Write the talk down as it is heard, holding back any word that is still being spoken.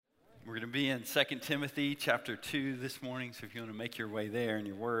going to be in 2 Timothy chapter 2 this morning, so if you want to make your way there in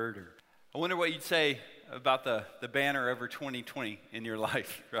your word. I wonder what you'd say about the banner over 2020 in your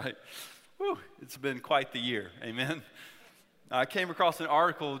life, right? Whew, it's been quite the year, amen? I came across an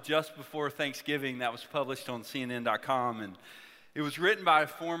article just before Thanksgiving that was published on CNN.com, and it was written by a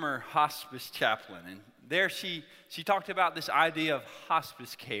former hospice chaplain. And there she talked about this idea of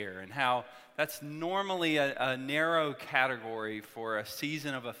hospice care and how that's normally a narrow category for a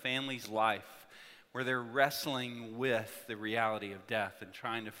season of a family's life where they're wrestling with the reality of death and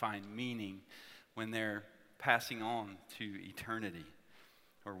trying to find meaning when they're passing on to eternity,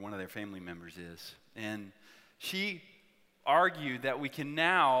 or one of their family members is. And she argued that we can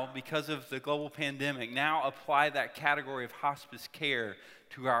now, because of the global pandemic, now apply that category of hospice care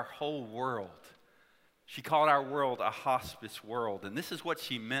to our whole world. She called our world a hospice world, and this is what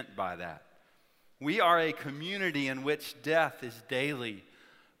she meant by that. We are a community in which death is daily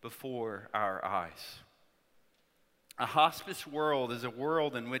before our eyes. A hospice world is a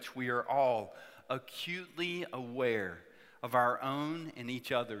world in which we are all acutely aware of our own and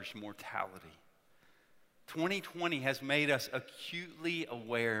each other's mortality. 2020 has made us acutely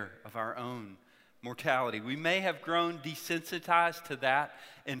aware of our own mortality. We may have grown desensitized to that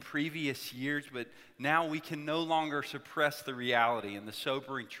in previous years, but now we can no longer suppress the reality and the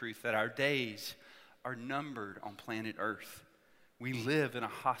sobering truth that our days are numbered on planet Earth. We live in a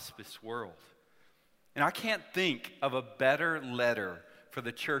hospice world. And I can't think of a better letter for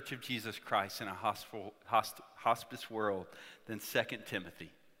the Church of Jesus Christ in a hospice world than 2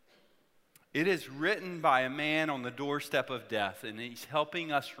 Timothy. It is written by a man on the doorstep of death, and he's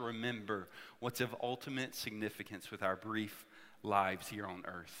helping us remember what's of ultimate significance with our brief lives here on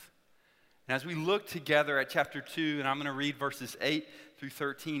earth. And as we look together at chapter 2, and I'm going to read verses 8 through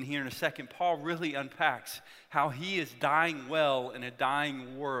 13 here in a second, Paul really unpacks how he is dying well in a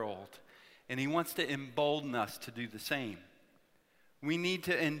dying world, and he wants to embolden us to do the same. We need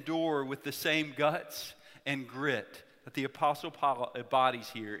to endure with the same guts and grit that the Apostle Paul embodies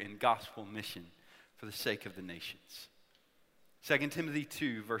here in gospel mission for the sake of the nations. 2 Timothy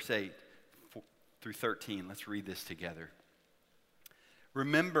 2, verse 8 through 13. Let's read this together.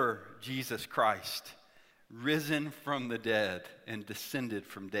 Remember Jesus Christ, risen from the dead and descended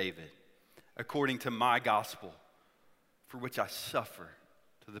from David, according to my gospel, for which I suffer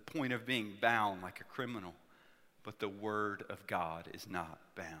to the point of being bound like a criminal, but the word of God is not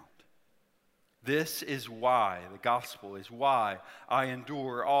bound. This is why, the gospel is why I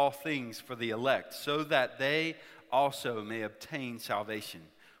endure all things for the elect, so that they also may obtain salvation,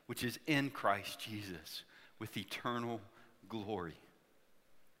 which is in Christ Jesus, with eternal glory.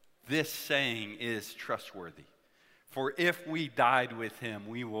 This saying is trustworthy, for if we died with him,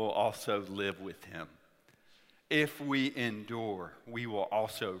 we will also live with him. If we endure, we will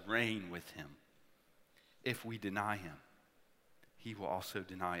also reign with him. If we deny him, he will also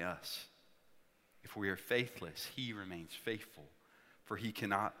deny us. If we are faithless, he remains faithful, for he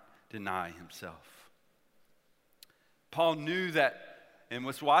cannot deny himself. Paul knew that, and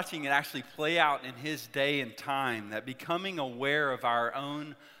was watching it actually play out in his day and time, that becoming aware of our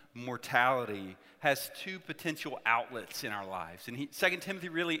own mortality has two potential outlets in our lives. And 2 Timothy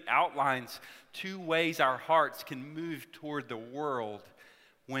really outlines two ways our hearts can move toward the world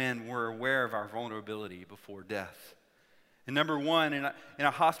when we're aware of our vulnerability before death. And number one, in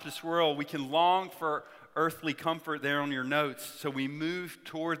a hospice world, we can long for earthly comfort there on your notes, so we move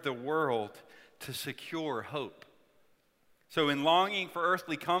toward the world to secure hope. So in longing for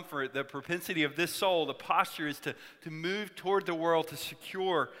earthly comfort, the propensity of this soul, the posture is to move toward the world to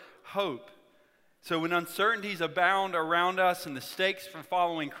secure hope. So when uncertainties abound around us and the stakes for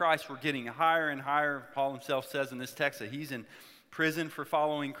following Christ were getting higher and higher, Paul himself says in this text that he's in prison for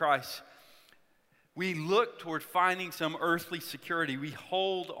following Christ, we look toward finding some earthly security. We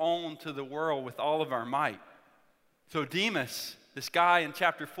hold on to the world with all of our might. So Demas, this guy in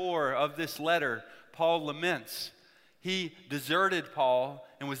chapter 4 of this letter, Paul laments. He deserted Paul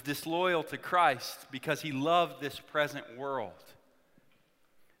and was disloyal to Christ because he loved this present world.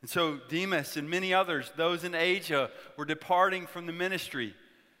 And so Demas and many others, those in Asia, were departing from the ministry,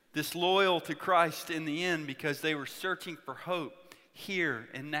 disloyal to Christ in the end because they were searching for hope here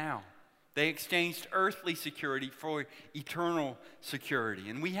and now. They exchanged earthly security for eternal security.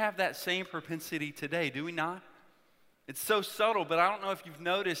 And we have that same propensity today, do we not? It's so subtle, but I don't know if you've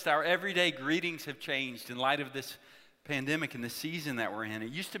noticed our everyday greetings have changed in light of this pandemic and the season that we're in.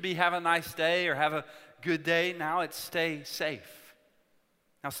 It used to be have a nice day or have a good day. Now it's stay safe.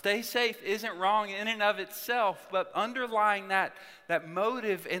 Now, stay safe isn't wrong in and of itself, but underlying that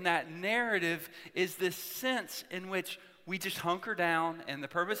motive and that narrative is this sense in which we just hunker down, and the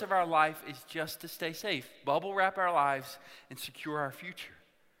purpose of our life is just to stay safe, bubble wrap our lives, and secure our future.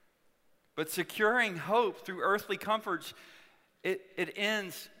 But securing hope through earthly comforts, it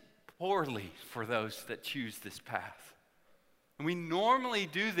ends poorly for those that choose this path. And we normally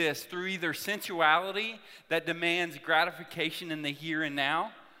do this through either sensuality that demands gratification in the here and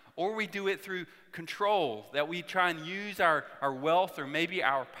now, or we do it through control, that we try and use our wealth or maybe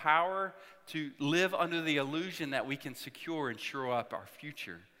our power to live under the illusion that we can secure and shore up our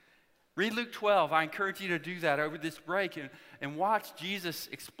future. Read Luke 12. I encourage you to do that over this break and watch Jesus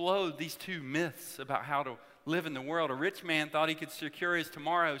explode these two myths about how to live in the world. A rich man thought he could secure his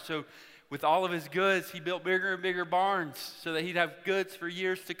tomorrow, so with all of his goods, he built bigger and bigger barns so that he'd have goods for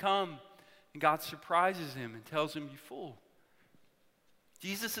years to come. And God surprises him and tells him, "You fool."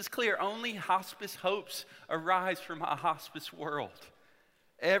 Jesus is clear. Only hospice hopes arise from a hospice world.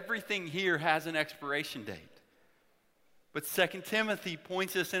 Everything here has an expiration date. But 2 Timothy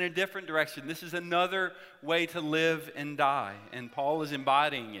points us in a different direction. This is another way to live and die, and Paul is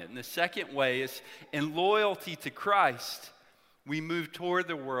embodying it. And the second way is, in loyalty to Christ, we move toward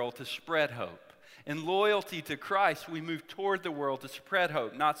the world to spread hope. In loyalty to Christ, we move toward the world to spread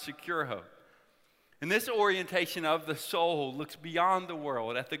hope, not secure hope. And this orientation of the soul looks beyond the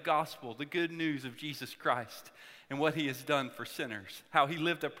world at the gospel, the good news of Jesus Christ and what he has done for sinners, how he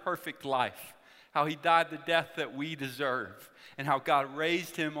lived a perfect life, how he died the death that we deserve, and how God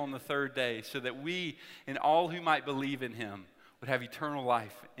raised him on the third day so that we and all who might believe in him would have eternal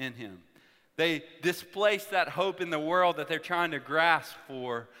life in him. They displace that hope in the world that they're trying to grasp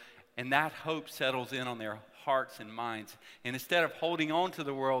for, and that hope settles in on their hearts and minds. And instead of holding on to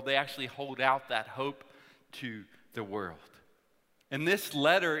the world, they actually hold out that hope to the world. And this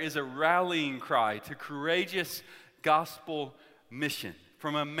letter is a rallying cry to courageous gospel mission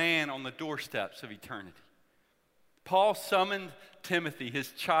from a man on the doorsteps of eternity. Paul summoned Timothy,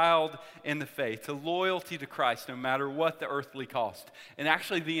 his child in the faith, to loyalty to Christ no matter what the earthly cost. And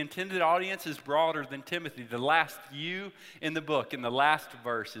actually, the intended audience is broader than Timothy. The last "you" in the book, in the last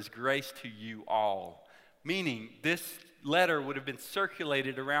verse, is grace to you all. Meaning, this letter would have been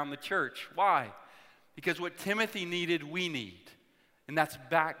circulated around the church. Why? Because what Timothy needed, we need. And that's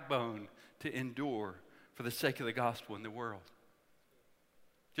backbone to endure for the sake of the gospel in the world.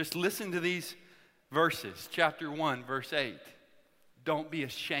 Just listen to these verses. Chapter 1, verse 8. Don't be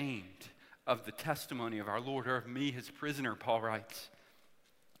ashamed of the testimony of our Lord or of me, his prisoner, Paul writes.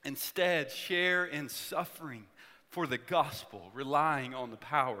 Instead, share in suffering for the gospel, relying on the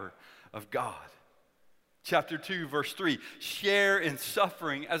power of God. Chapter 2, verse 3. Share in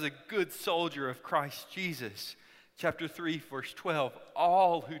suffering as a good soldier of Christ Jesus. Chapter 3, verse 12.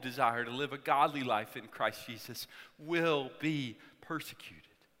 All who desire to live a godly life in Christ Jesus will be persecuted.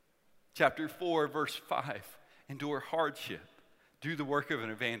 Chapter 4, verse 5, endure hardship, do the work of an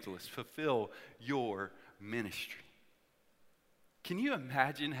evangelist, fulfill your ministry. Can you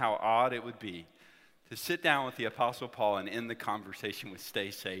imagine how odd it would be to sit down with the Apostle Paul and end the conversation with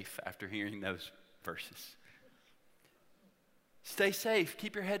 "stay safe" after hearing those verses? Stay safe,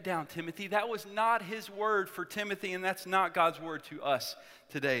 keep your head down, Timothy. That was not his word for Timothy, and that's not God's word to us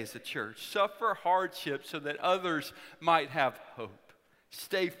today as a church. Suffer hardship so that others might have hope.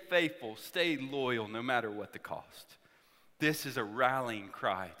 Stay faithful, stay loyal, no matter what the cost. This is a rallying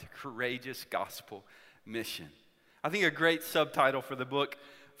cry to courageous gospel mission. I think a great subtitle for the book,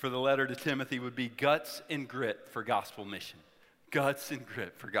 for the letter to Timothy, would be Guts and Grit for Gospel Mission. Guts and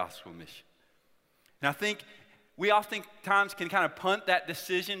grit for gospel mission. And I think we oftentimes can kind of punt that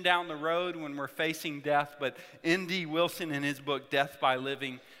decision down the road when we're facing death, but N.D. Wilson in his book, Death by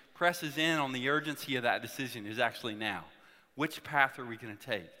Living, presses in on the urgency of that decision is actually now. Which path are we going to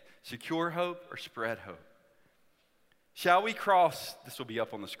take? Secure hope or spread hope? Shall we cross, this will be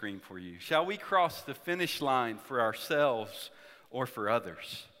up on the screen for you, shall we cross the finish line for ourselves or for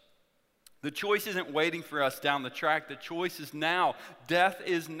others? The choice isn't waiting for us down the track. The choice is now. Death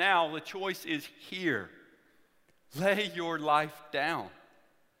is now. The choice is here. Lay your life down.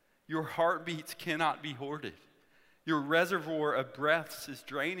 Your heartbeats cannot be hoarded. Your reservoir of breaths is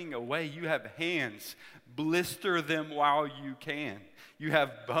draining away. You have hands. Blister them while you can. You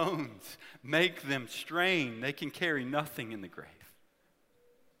have bones. Make them strain. They can carry nothing in the grave.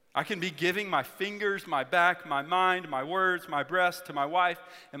 I can be giving my fingers, my back, my mind, my words, my breasts to my wife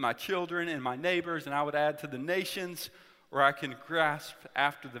and my children and my neighbors, and I would add to the nations, or I can grasp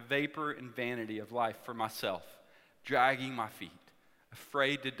after the vapor and vanity of life for myself, dragging my feet,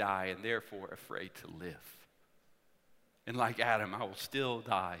 afraid to die and therefore afraid to live. And like Adam, I will still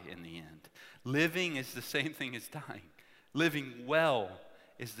die in the end. Living is the same thing as dying. Living well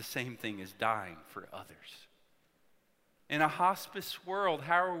is the same thing as dying for others. In a hospice world,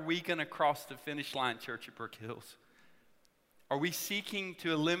 how are we going to cross the finish line, Church at Brook Hills? Are we seeking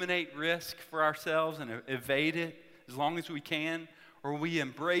to eliminate risk for ourselves and evade it as long as we can? Or are we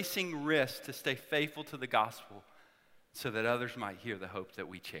embracing risk to stay faithful to the gospel so that others might hear the hope that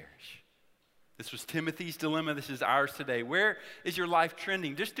we cherish? This was Timothy's dilemma. This is ours today. Where is your life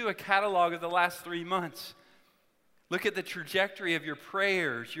trending? Just do a catalog of the last 3 months. Look at the trajectory of your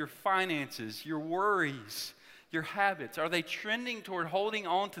prayers, your finances, your worries, your habits. Are they trending toward holding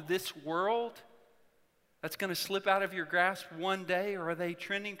on to this world that's going to slip out of your grasp one day? Or are they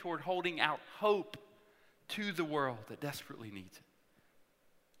trending toward holding out hope to the world that desperately needs it?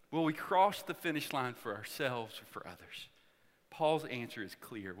 Will we cross the finish line for ourselves or for others? Paul's answer is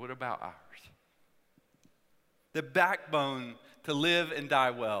clear. What about ours? The backbone to live and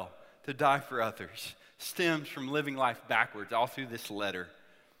die well, to die for others, stems from living life backwards all through this letter.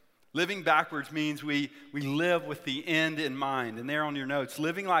 Living backwards means we live with the end in mind. And there on your notes,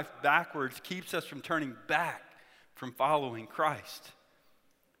 living life backwards keeps us from turning back from following Christ.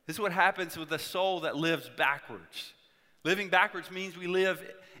 This is what happens with a soul that lives backwards. Living backwards means we live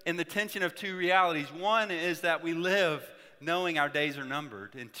in the tension of two realities. One is that we live knowing our days are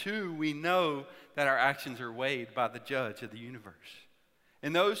numbered. And two, we know that our actions are weighed by the judge of the universe.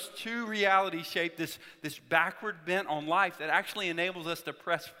 And those two realities shape this backward bent on life that actually enables us to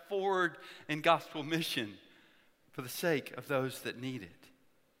press forward in gospel mission for the sake of those that need it.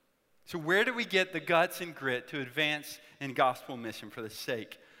 So where do we get the guts and grit to advance in gospel mission for the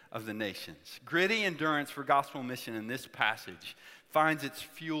sake of the nations? Gritty endurance for gospel mission in this passage finds its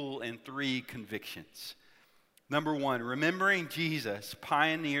fuel in 3 convictions. Number 1, remembering Jesus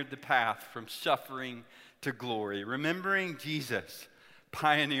pioneered the path from suffering to glory. Remembering Jesus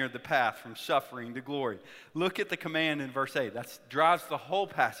pioneered the path from suffering to glory. Look at the command in verse 8. That drives the whole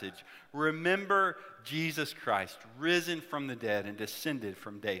passage. Remember Jesus Christ, risen from the dead and descended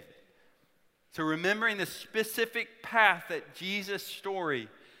from David. So remembering the specific path that Jesus' story,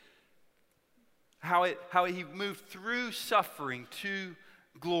 how he moved through suffering to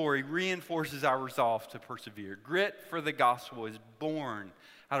glory, reinforces our resolve to persevere. Grit for the gospel is born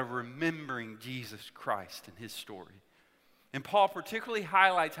out of remembering Jesus Christ and his story. And Paul particularly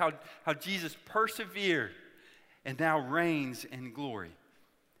highlights how Jesus persevered and now reigns in glory.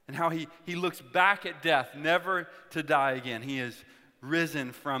 And how he looks back at death, never to die again. He is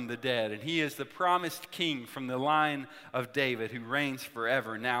risen from the dead. And he is the promised king from the line of David who reigns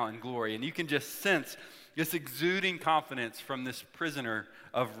forever now in glory. And you can just sense this exuding confidence from this prisoner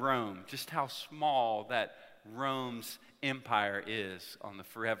of Rome. Just how small that Rome's empire is on the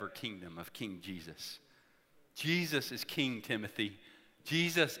forever kingdom of King Jesus. Jesus is King, Timothy.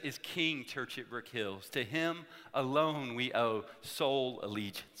 Jesus is King, Church at Brook Hills. To him alone we owe sole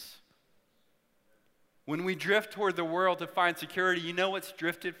allegiance. When we drift toward the world to find security, you know what's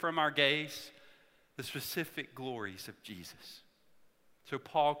drifted from our gaze? The specific glories of Jesus. So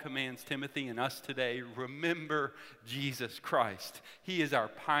Paul commands Timothy and us today, remember Jesus Christ. He is our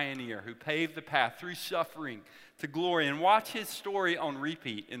pioneer who paved the path through suffering to glory. And watch his story on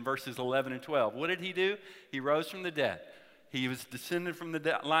repeat in verses 11 and 12. What did he do? He rose from the dead. He was descended from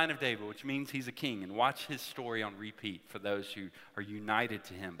the line of David, which means he's a king. And watch his story on repeat for those who are united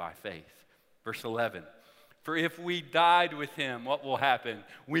to him by faith. Verse 11, for if we died with him, what will happen?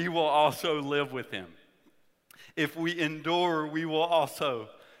 We will also live with him. If we endure, we will also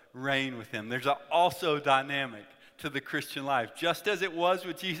reign with him. There's an also dynamic to the Christian life. Just as it was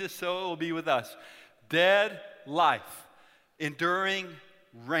with Jesus, so it will be with us. Dead life, enduring,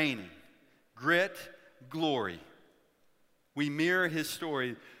 reigning, grit, glory. We mirror his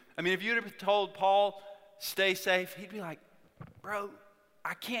story. I mean, if you'd have told Paul, stay safe, he'd be like, bro,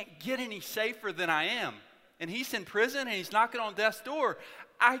 I can't get any safer than I am. And he's in prison and he's knocking on death's door.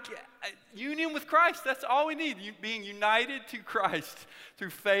 Union with Christ, that's all we need. Being united to Christ through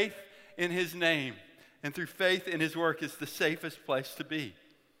faith in his name and through faith in his work is the safest place to be.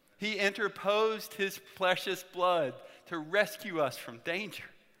 He interposed his precious blood to rescue us from danger.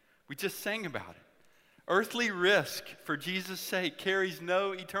 We just sang about it. Earthly risk for Jesus' sake carries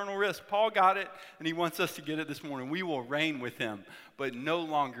no eternal risk. Paul got it, and he wants us to get it this morning. We will reign with him, but no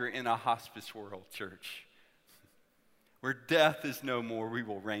longer in a hospice world, church. Where death is no more, we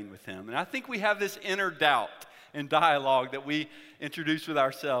will reign with him. And I think we have this inner doubt and dialogue that we introduce with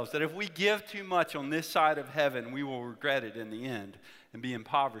ourselves, that if we give too much on this side of heaven, we will regret it in the end and be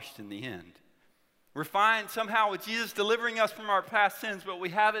impoverished in the end. We're fine somehow with Jesus delivering us from our past sins, but we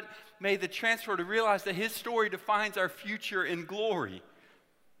haven't made the transfer to realize that his story defines our future in glory.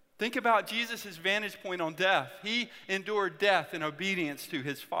 Think about Jesus' vantage point on death. He endured death in obedience to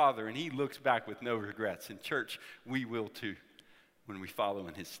his Father, and he looks back with no regrets. In church, we will too when we follow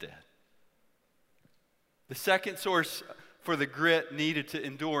in his stead. The second source for the grit needed to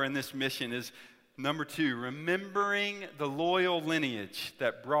endure in this mission is, number 2, remembering the loyal lineage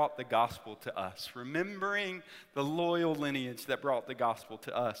that brought the gospel to us. Remembering the loyal lineage that brought the gospel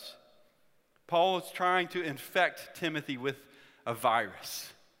to us. Paul is trying to infect Timothy with a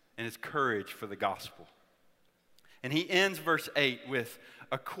virus and his courage for the gospel. And he ends verse 8 with,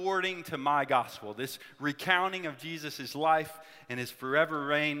 according to my gospel. This recounting of Jesus' life and his forever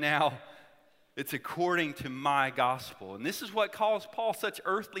reign now, it's according to my gospel. And this is what caused Paul such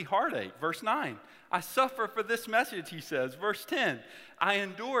earthly heartache. Verse 9, I suffer for this message, he says. Verse 10, I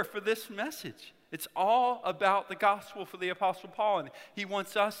endure for this message. It's all about the gospel for the Apostle Paul. And he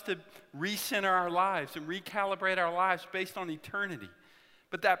wants us to recenter our lives and recalibrate our lives based on eternity.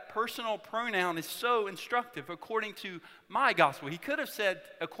 But that personal pronoun is so instructive, according to my gospel. He could have said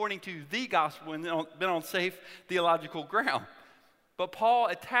according to the gospel and been on safe theological ground. But Paul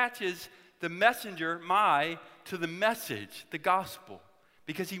attaches the messenger, my, to the message, the gospel,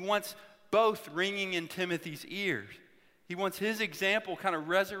 because he wants both ringing in Timothy's ears. He wants his example kind of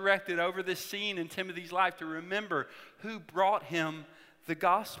resurrected over this scene in Timothy's life to remember who brought him the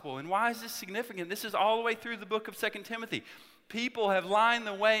gospel. And why is this significant? This is all the way through the book of 2 Timothy. People have lined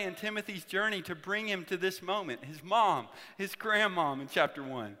the way in Timothy's journey to bring him to this moment. His mom, his grandmom in chapter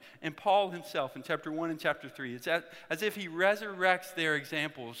 1, and Paul himself in chapter 1 and chapter 3. It's as if he resurrects their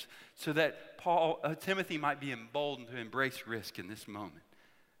examples so that Timothy might be emboldened to embrace risk in this moment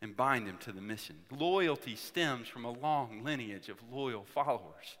and bind him to the mission. Loyalty stems from a long lineage of loyal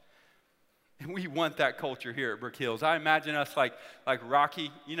followers. And we want that culture here at Brook Hills. I imagine us like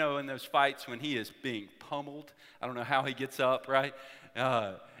Rocky, you know, in those fights when he is being pummeled. I don't know how he gets up, right?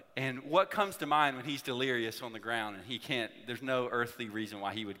 And what comes to mind when he's delirious on the ground and he can't, there's no earthly reason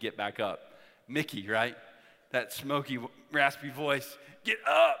why he would get back up. Mickey, right? That smoky, raspy voice, get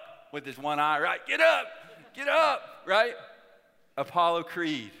up with his one eye, right? Get up, right? Apollo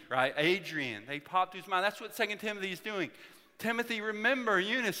Creed, right? Adrian, they popped to his mind. That's what 2 Timothy is doing. Timothy, remember.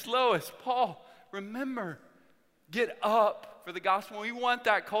 Eunice, Lois, Paul, remember. Get up for the gospel. We want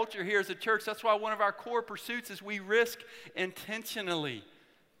that culture here as a church. That's why one of our core pursuits is we risk intentionally.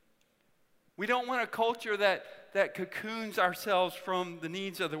 We don't want a culture that cocoons ourselves from the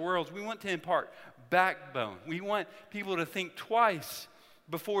needs of the world. We want to impart backbone. We want people to think twice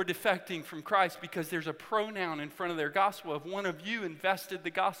before defecting from Christ because there's a pronoun in front of their gospel of one of you invested the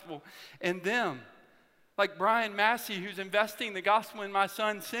gospel in them. Like Brian Massey, who's investing the gospel in my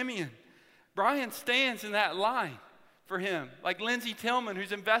son Simeon. Brian stands in that line for him. Like Lindsay Tillman,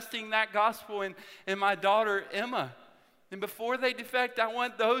 who's investing that gospel in my daughter Emma. And before they defect, I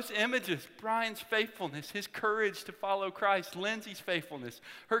want those images. Brian's faithfulness, his courage to follow Christ. Lindsay's faithfulness,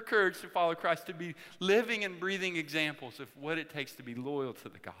 her courage to follow Christ, to be living and breathing examples of what it takes to be loyal to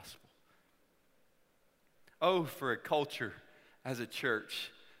the gospel. Oh, for a culture as a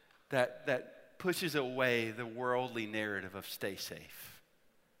church that pushes away the worldly narrative of stay safe.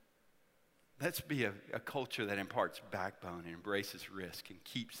 Let's be a culture that imparts backbone and embraces risk and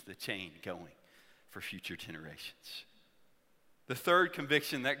keeps the chain going for future generations. The third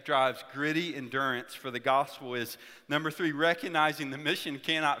conviction that drives gritty endurance for the gospel is, number 3, recognizing the mission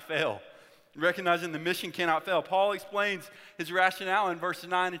cannot fail. Recognizing the mission cannot fail. Paul explains his rationale in verses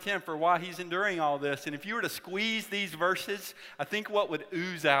 9 and 10 for why he's enduring all this. And if you were to squeeze these verses, I think what would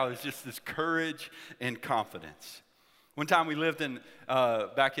ooze out is just this courage and confidence. One time we lived in,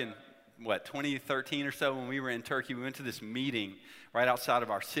 back in, 2013 or so when we were in Turkey, we went to this meeting right outside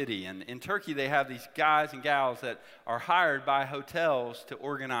of our city. And in Turkey, they have these guys and gals that are hired by hotels to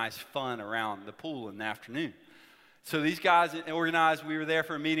organize fun around the pool in the afternoon. So these guys organized, we were there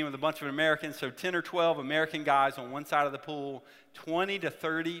for a meeting with a bunch of Americans, so 10 or 12 American guys on one side of the pool, 20 to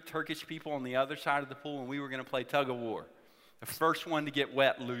 30 Turkish people on the other side of the pool, and we were going to play tug of war. The first one to get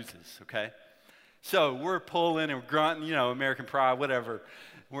wet loses, okay? So we're pulling and grunting, American pride, whatever.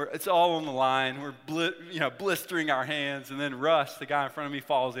 It's all on the line. We're blistering our hands, and then Russ, the guy in front of me,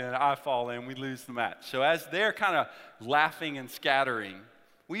 falls in. I fall in. We lose the match. So as they're kind of laughing and scattering,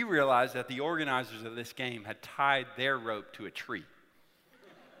 we realized that the organizers of this game had tied their rope to a tree.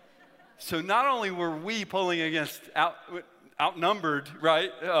 So not only were we pulling against outnumbered, right,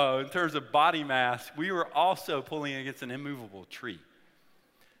 in terms of body mass, we were also pulling against an immovable tree.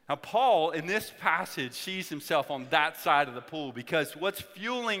 Now, Paul, in this passage, sees himself on that side of the pool because what's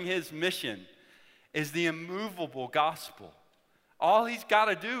fueling his mission is the immovable gospel. All he's got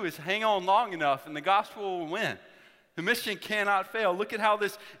to do is hang on long enough and the gospel will win. The mission cannot fail. Look at how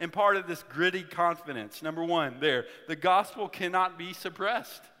this imparted this gritty confidence. Number one, there, the gospel cannot be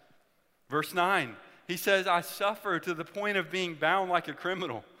suppressed. Verse 9, he says, I suffer to the point of being bound like a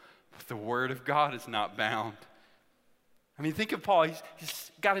criminal, but the word of God is not bound. I mean, think of Paul.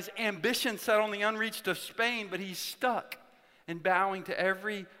 He's got his ambition set on the unreached of Spain, but he's stuck and bowing to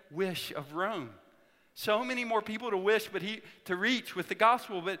every wish of Rome. So many more people to wish, to reach with the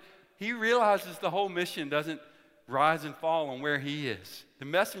gospel, but he realizes the whole mission doesn't rise and fall on where he is. The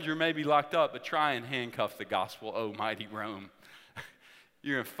messenger may be locked up, but try and handcuff the gospel, oh mighty Rome.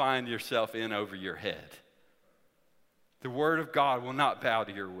 You're going to find yourself in over your head. The word of God will not bow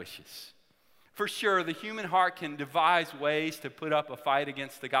to your wishes. For sure, the human heart can devise ways to put up a fight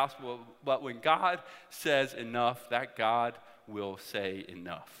against the gospel, but when God says enough, that God will say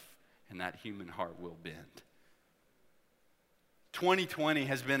enough, and that human heart will bend. 2020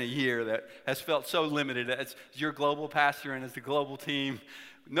 has been a year that has felt so limited. As your global pastor and as the global team,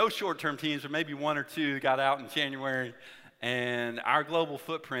 no short-term teams, or maybe one or two got out in January, and our global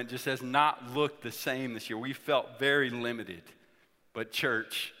footprint just has not looked the same this year. We felt very limited. But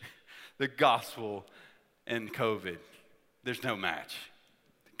church, the gospel and COVID, there's no match.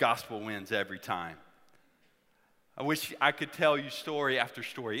 The gospel wins every time. I wish I could tell you story after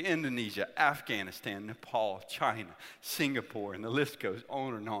story. Indonesia, Afghanistan, Nepal, China, Singapore, and the list goes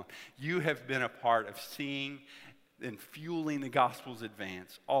on and on. You have been a part of seeing and fueling the gospel's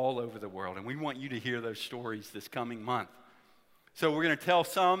advance all over the world. And we want you to hear those stories this coming month. So we're going to tell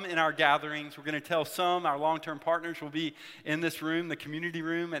some in our gatherings. We're going to tell some. Our long-term partners will be in this room, the community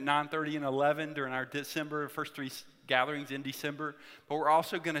room, at 9:30 and 11 during our first three gatherings in December. But we're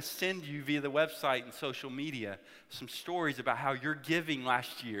also going to send you via the website and social media some stories about how your giving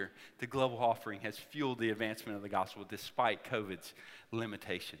last year to Global Offering has fueled the advancement of the gospel despite COVID's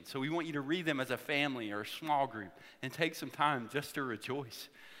limitations. So we want you to read them as a family or a small group and take some time just to rejoice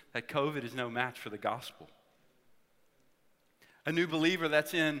that COVID is no match for the gospel. A new believer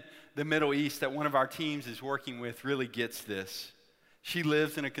that's in the Middle East that one of our teams is working with really gets this. She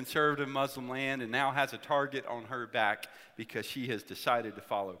lives in a conservative Muslim land and now has a target on her back because she has decided to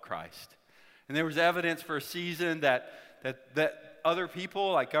follow Christ. And there was evidence for a season that other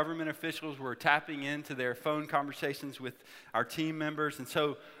people, like government officials, were tapping into their phone conversations with our team members. And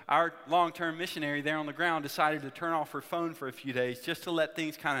so our long-term missionary there on the ground decided to turn off her phone for a few days just to let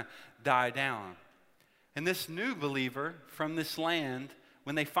things kind of die down. And this new believer from this land,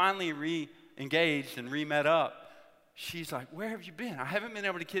 when they finally re-engaged and re-met up, she's like, where have you been? I haven't been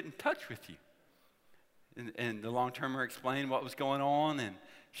able to get in touch with you. And the long-termer explained what was going on, and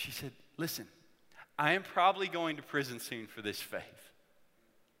she said, listen, I am probably going to prison soon for this faith.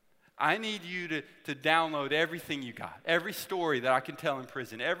 I need you to download everything you got, every story that I can tell in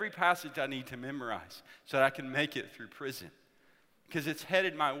prison, every passage I need to memorize so that I can make it through prison. Because it's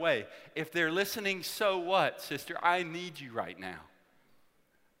headed my way. If they're listening, so what, sister? I need you right now.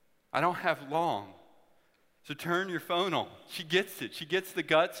 I don't have long. So turn your phone on. She gets it. She gets the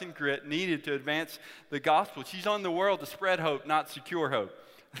guts and grit needed to advance the gospel. She's on the world to spread hope, not secure hope.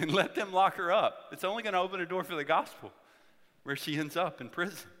 And let them lock her up. It's only going to open a door for the gospel where she ends up in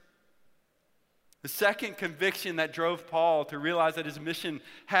prison. The second conviction that drove Paul to realize that his mission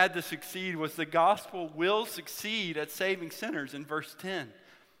had to succeed was the gospel will succeed at saving sinners in verse 10.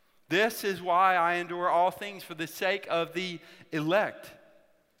 This is why I endure all things for the sake of the elect.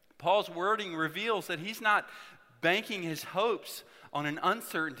 Paul's wording reveals that he's not banking his hopes on an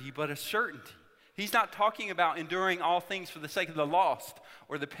uncertainty but a certainty. He's not talking about enduring all things for the sake of the lost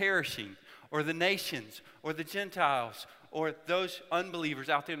or the perishing or the nations or the Gentiles or those unbelievers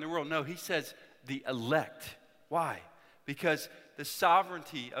out there in the world. No, he says the elect. Why? Because the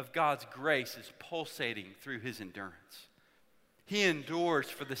sovereignty of God's grace is pulsating through his endurance. He endures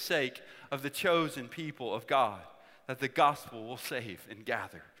for the sake of the chosen people of God, that the gospel will save and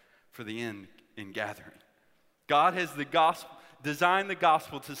gather for the end in gathering. God has designed the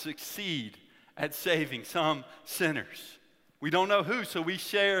gospel to succeed at saving some sinners. We don't know who, so we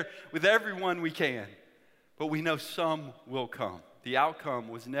share with everyone we can, but we know some will come. The outcome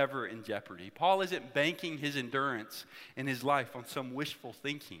was never in jeopardy. Paul isn't banking his endurance in his life on some wishful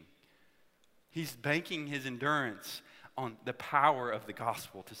thinking. He's banking his endurance on the power of the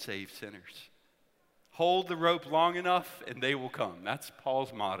gospel to save sinners. Hold the rope long enough and they will come. That's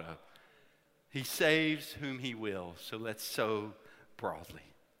Paul's motto. He saves whom he will, so let's sow broadly.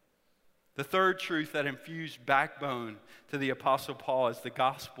 The third truth that infused backbone to the Apostle Paul is the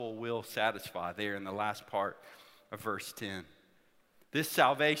gospel will satisfy, there in the last part of verse 10. This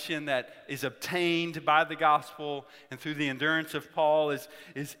salvation that is obtained by the gospel and through the endurance of Paul is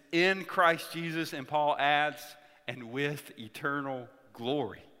in Christ Jesus, and Paul adds, and with eternal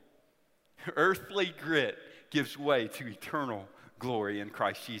glory. Earthly grit gives way to eternal glory in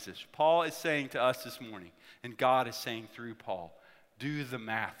Christ Jesus. Paul is saying to us this morning, and God is saying through Paul, do the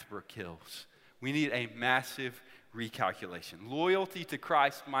math, Brook Hills. We need a massive recalculation. Loyalty to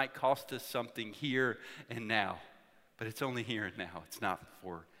Christ might cost us something here and now, but it's only here and now. It's not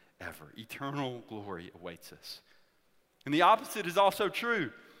forever. Eternal glory awaits us. And the opposite is also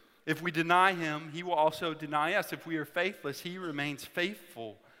true. If we deny him, he will also deny us. If we are faithless, he remains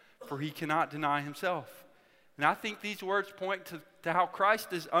faithful, for he cannot deny himself. And I think these words point to how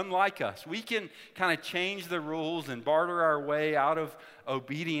Christ is unlike us. We can kind of change the rules and barter our way out of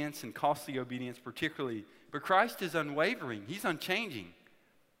obedience and costly obedience particularly. But Christ is unwavering. He's unchanging.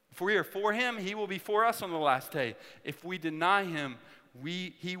 If we are for him, he will be for us on the last day. If we deny him,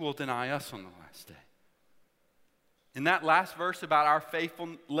 he will deny us on the last day. In that last verse about our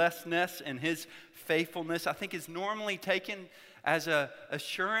faithfulness and his faithfulness, I think is normally taken as an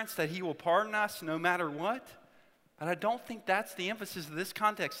assurance that he will pardon us no matter what. But I don't think that's the emphasis of this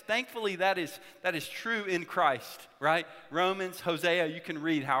context. Thankfully, that is true in Christ, right? Romans, Hosea, you can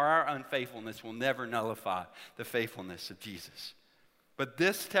read how our unfaithfulness will never nullify the faithfulness of Jesus. But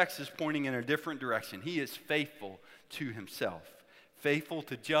this text is pointing in a different direction. He is faithful to himself, faithful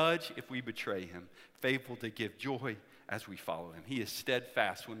to judge if we betray him, faithful to give joy as we follow him. He is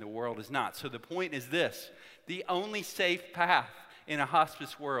steadfast when the world is not. So the point is this: the only safe path in a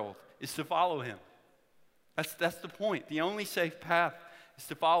hospice world is to follow him. That's the point. The only safe path is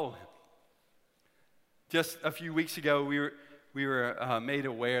to follow him. Just a few weeks ago, we were made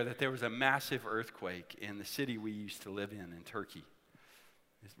aware that there was a massive earthquake in the city we used to live in Turkey.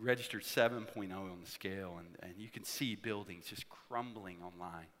 It's registered 7.0 on the scale, and you can see buildings just crumbling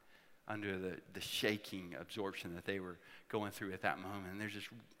online under the shaking absorption that they were going through at that moment. And there's this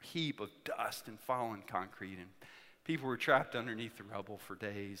heap of dust and fallen concrete, and people were trapped underneath the rubble for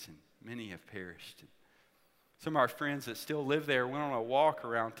days, and many have perished. Some of our friends that still live there went on a walk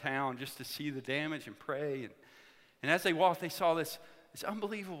around town just to see the damage and pray. And as they walked, they saw this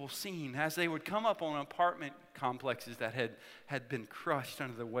unbelievable scene as they would come up on apartment complexes that had been crushed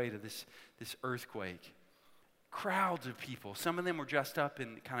under the weight of this earthquake. Crowds of people. Some of them were dressed up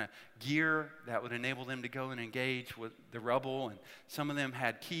in kind of gear that would enable them to go and engage with the rubble. And some of them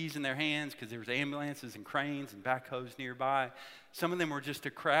had keys in their hands because there was ambulances and cranes and backhoes nearby. Some of them were just a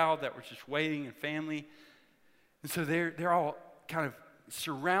crowd that was just waiting, and family. And so they're all kind of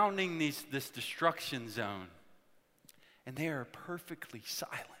surrounding this destruction zone. And they are perfectly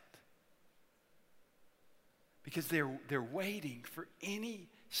silent. Because they're waiting for any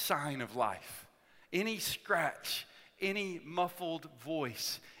sign of life. Any scratch, any muffled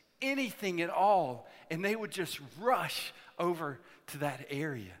voice, anything at all. And they would just rush over to that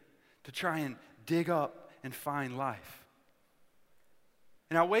area to try and dig up and find life.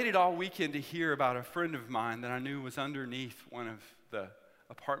 And I waited all weekend to hear about a friend of mine that I knew was underneath one of the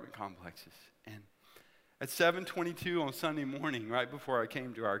apartment complexes. And at 7:22 on Sunday morning, right before I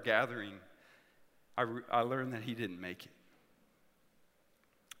came to our gathering, I learned that he didn't make it.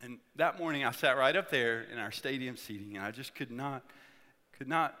 And that morning I sat right up there in our stadium seating, and I just could not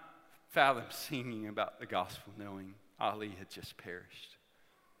fathom singing about the gospel knowing Ali had just perished.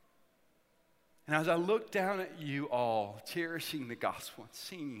 And as I looked down at you all, cherishing the gospel and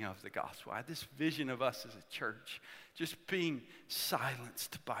singing of the gospel, I had this vision of us as a church just being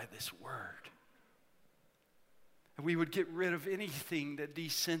silenced by this word. And we would get rid of anything that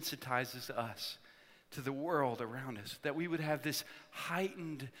desensitizes us to the world around us, that we would have this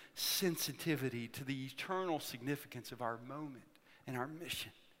heightened sensitivity to the eternal significance of our moment and our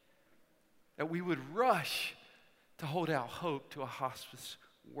mission, that we would rush to hold out hope to a hospice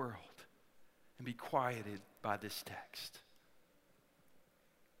world and be quieted by this text.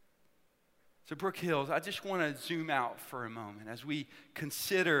 So Brook Hills, I just want to zoom out for a moment as we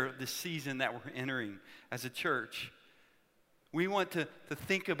consider the season that we're entering as a church. We want to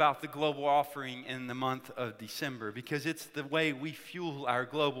think about the global offering in the month of December because it's the way we fuel our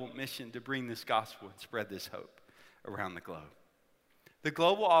global mission to bring this gospel and spread this hope around the globe. The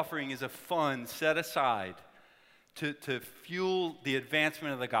global offering is a fund set aside to fuel the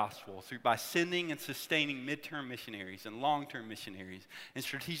advancement of the gospel by sending and sustaining midterm missionaries and long-term missionaries and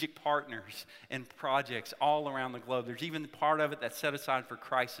strategic partners and projects all around the globe. There's even part of it that's set aside for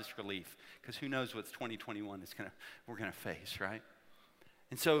crisis relief, because who knows what 2021 we're gonna face, right?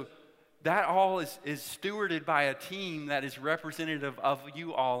 And so that all is stewarded by a team that is representative of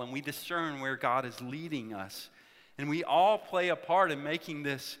you all, and we discern where God is leading us. And we all play a part in making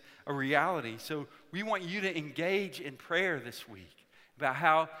this a reality. So we want you to engage in prayer this week. about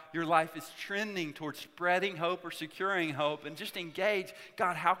how your life is trending towards spreading hope or securing hope, and just engage,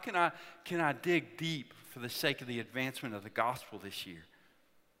 God, how can I dig deep for the sake of the advancement of the gospel this year?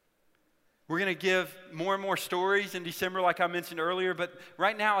 We're going to give more and more stories in December, like I mentioned earlier, but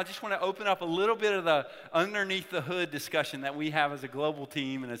right now I just want to open up a little bit of the underneath the hood discussion that we have as a global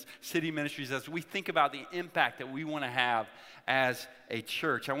team and as city ministries as we think about the impact that we want to have as a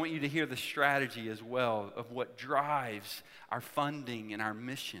church. I want you to hear the strategy as well of what drives our funding and our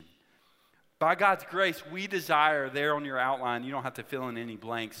mission. By God's grace, we desire, there on your outline, you don't have to fill in any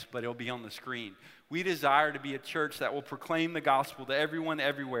blanks, but it'll be on the screen. We desire to be a church that will proclaim the gospel to everyone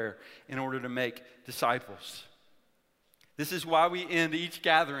everywhere in order to make disciples. This is why we end each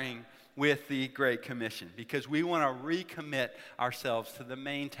gathering with the Great Commission, because we want to recommit ourselves to the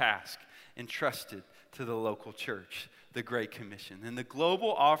main task entrusted to the local church, the Great Commission. And the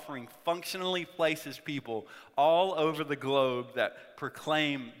global offering functionally places people all over the globe that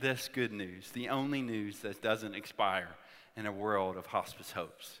proclaim this good news, the only news that doesn't expire in a world of hospice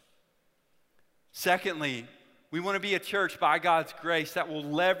hopes. Secondly, we want to be a church by God's grace that will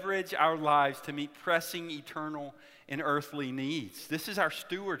leverage our lives to meet pressing eternal and earthly needs. This is our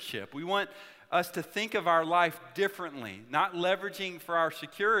stewardship. We want us to think of our life differently, not leveraging for our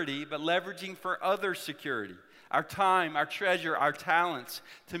security, but leveraging for others' security. Our time, our treasure, our talents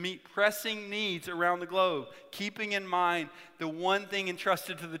to meet pressing needs around the globe, keeping in mind the one thing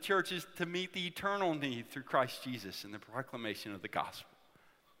entrusted to the church is to meet the eternal need through Christ Jesus and the proclamation of the gospel.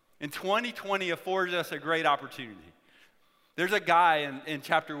 And 2020 affords us a great opportunity. There's a guy in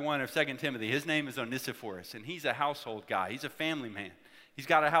chapter 1 of 2 Timothy. His name is Onesiphorus, and he's a household guy. He's a family man. He's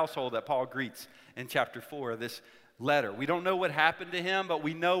got a household that Paul greets in chapter 4 of this letter. We don't know what happened to him, but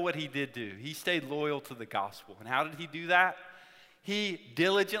we know what he did do. He stayed loyal to the gospel. And how did he do that? He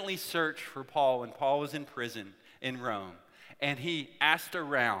diligently searched for Paul when Paul was in prison in Rome. And he asked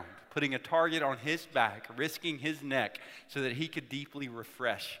around, putting a target on his back, risking his neck so that he could deeply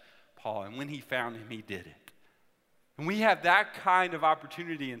refresh Paul. And when he found him, he did it. And we have that kind of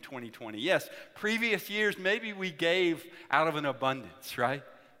opportunity in 2020. Yes, previous years, maybe we gave out of an abundance, right?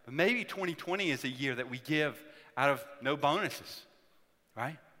 But maybe 2020 is a year that we give out of no bonuses,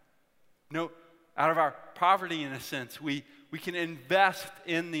 right? No, out of our poverty, in a sense. We can invest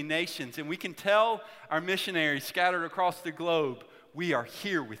in the nations, and we can tell our missionaries scattered across the globe, we are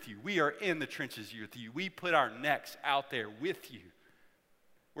here with you. We are in the trenches with you. We put our necks out there with you.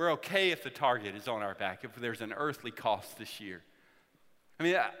 We're okay if the target is on our back, if there's an earthly cost this year. I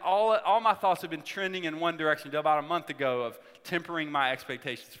mean, all my thoughts have been trending in one direction until about a month ago of tempering my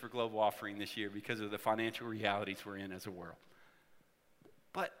expectations for global offering this year because of the financial realities we're in as a world.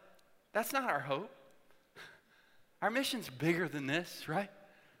 But that's not our hope. Our mission's bigger than this, right?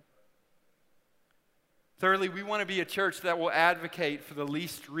 Thirdly, we want to be a church that will advocate for the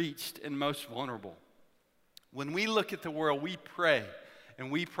least reached and most vulnerable. When we look at the world, we pray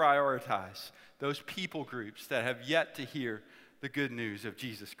and we prioritize those people groups that have yet to hear the good news of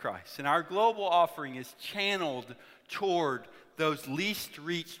Jesus Christ. And our global offering is channeled toward those least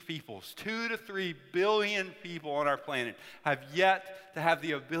reached peoples. 2 to 3 billion people on our planet have yet to have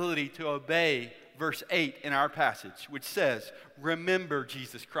the ability to obey verse 8 in our passage, which says, remember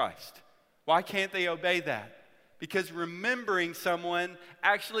Jesus Christ. Why can't they obey that? Because remembering someone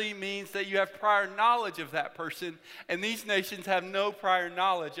actually means that you have prior knowledge of that person, and these nations have no prior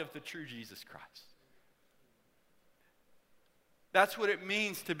knowledge of the true Jesus Christ. That's what it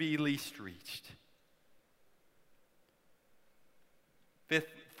means to be least reached.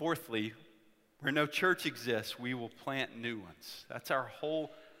 Fourthly, where no church exists, we will plant new ones. That's our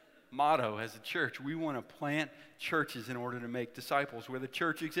whole motto as a church. We want to plant churches in order to make disciples. Where the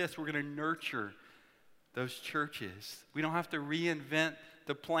church exists, we're going to nurture those churches. We don't have to reinvent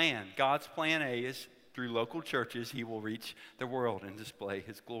the plan. God's plan A is through local churches, he will reach the world and display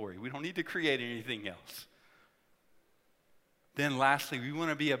his glory. We don't need to create anything else. Then lastly, we want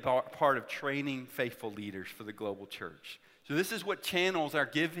to be a part of training faithful leaders for the global church. So this is what channels our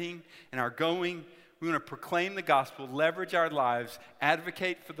giving and our going. We want to proclaim the gospel, leverage our lives,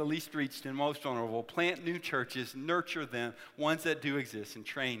 advocate for the least reached and most vulnerable, plant new churches, nurture them, ones that do exist, and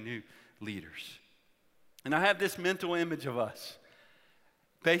train new leaders. And I have this mental image of us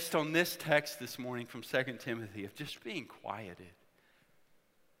based on this text this morning from 2 Timothy of just being quieted.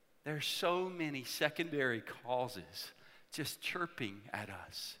 There are so many secondary causes just chirping at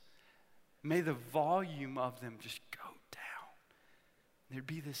us. May the volume of them just go down. There'd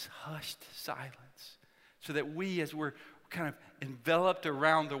be this hushed silence so that we, as we're kind of enveloped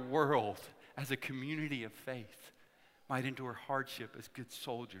around the world as a community of faith, might endure hardship as good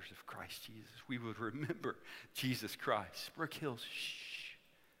soldiers of Christ Jesus. We would remember Jesus Christ. Brook Hills, shh,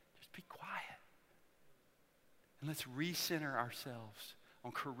 just be quiet. And let's recenter ourselves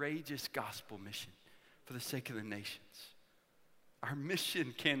on courageous gospel mission for the sake of the nations. Our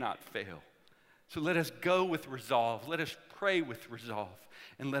mission cannot fail. So let us go with resolve. Let us pray with resolve.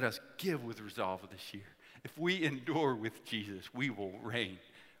 And let us give with resolve this year. If we endure with Jesus, we will reign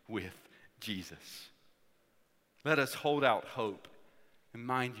with Jesus. Let us hold out hope. And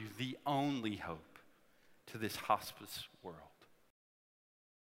mind you, the only hope to this hospice world.